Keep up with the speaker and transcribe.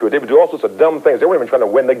They would do all sorts of dumb things. They weren't even trying to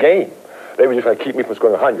win the game. They were just trying to keep me from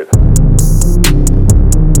scoring 100.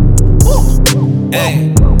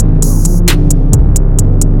 Hey.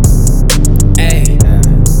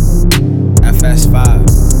 FS5.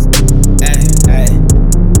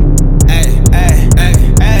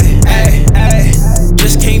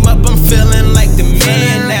 Just came up, I'm feeling like the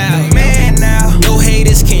man now. No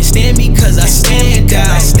haters can't stand me cause I stand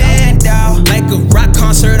out. Like a rock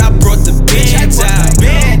concert, I brought the bands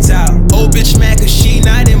out. Old bitch mad cause she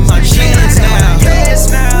not in my plans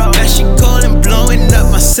now. Now she calling, blowing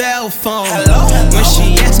up my cell phone. When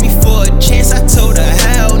she asked me for a chance, I told her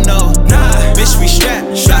hell no. Bitch, we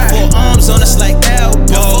strapped, got 4 arms on us like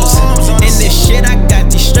elbows. In this shit, I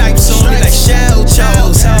got these stripes on me like shell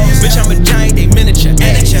toes. Bitch, I'm a giant, they miniature.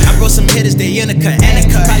 I brought some hitters, they in the cut.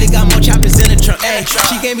 Probably got more choppers in the trunk.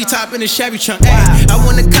 She gave me top in the Chevy trunk. I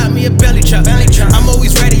wanna cop me a belly truck. I'm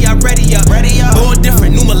always ready, I'm ready up. Born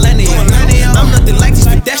different, new millennium. I'm nothing like these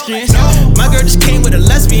pedestrians. My girl just came with a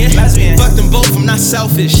lesbian. Fuck them both, I'm not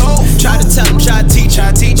selfish. Try to tell them, try to teach,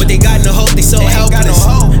 but they got no hope, they so helpless.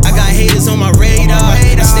 I got haters on my radar.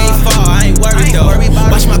 I stay far, I ain't worried though.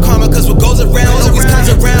 Watch my karma, cause what goes around always comes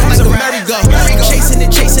around like a merry-go. Chasing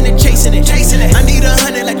it. I need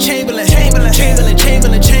 100 like Chamberlain. I've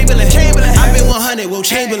been 100, Wilt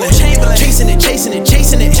Chamberlain. Chasing it. I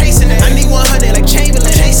need 100 like Chamberlain.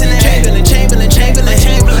 I've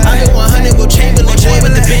been 100, Wilt Chamberlain. Boy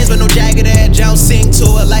with the Benz, but no jagged edge. I don't sing to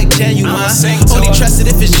her like genuine. Only trust it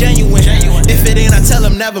if it's genuine. If it ain't, I tell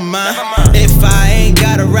him never mind. If I ain't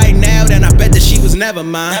got her right now, then I bet that she was never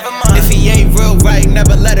mine. If he ain't real right,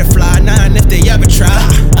 never let it fly. Nah, and if they ever try,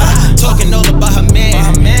 talking all about her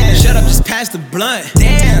man. Shut up, just pass the blunt.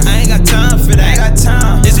 Damn, I ain't got time for that.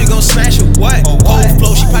 Is we gon' smash or what? Cold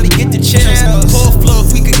flow, she probably get the chills. Cold flow,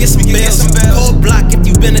 if we could get some bills. Cold block if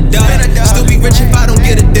you been a dog. Still be rich if I don't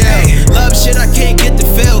get a deal. Love shit, I can't get the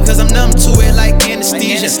feel, cause I'm numb to it like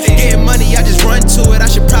anesthesia. Getting money, I just run to it. I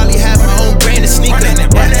should probably have my own brand of sneakers. I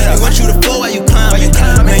want you to flow while you climb.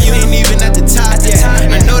 Man, you ain't even at the top yet.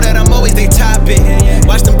 I know that I'm always they topic.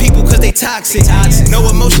 Watch them people cause they toxic. No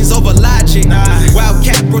emotions over logic.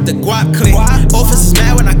 Wildcat brought the guap click. Officers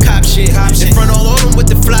mad when I cop shit. In front all of them with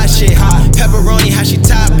the fly shit. Pepperoni, how she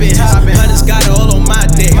top it. Hunters got it all on my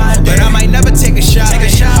dick. But I might never take a shot.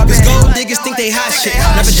 Cause gold diggers think they hot shit.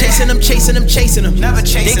 Never chasing them.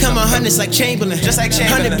 They come on hundreds like Chamberlain.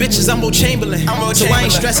 100 bitches, I'm Wilt Chamberlain. So I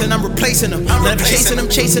ain't stressing, I'm replacing them. Never chasing them.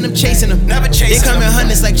 They come in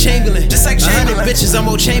hundreds like Chamberlain. 100 bitches, I'm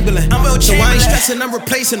Wilt Chamberlain. So I ain't stressing, I'm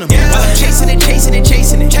replacing them. Chasing it. Chasing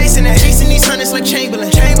these hundreds like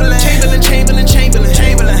Chamberlain. I've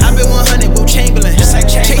been 100, Wilt Chamberlain.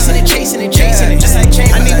 Chasing it.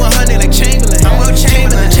 I need 100 like Chamberlain.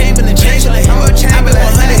 Chamberlain. I've been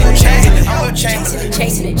 100, Wilt Chamberlain.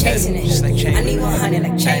 Chasing it. I need 100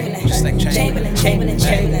 like Chamberlain. Chamberlain.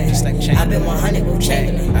 I've been 100, Wilt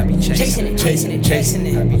Chamberlain. Chasing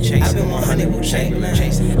it. I've been 100, Wilt Chamberlain.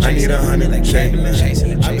 I need 100 like Chamberlain.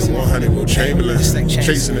 I've been 100, Wilt Chamberlain.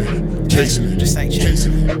 Chasing it.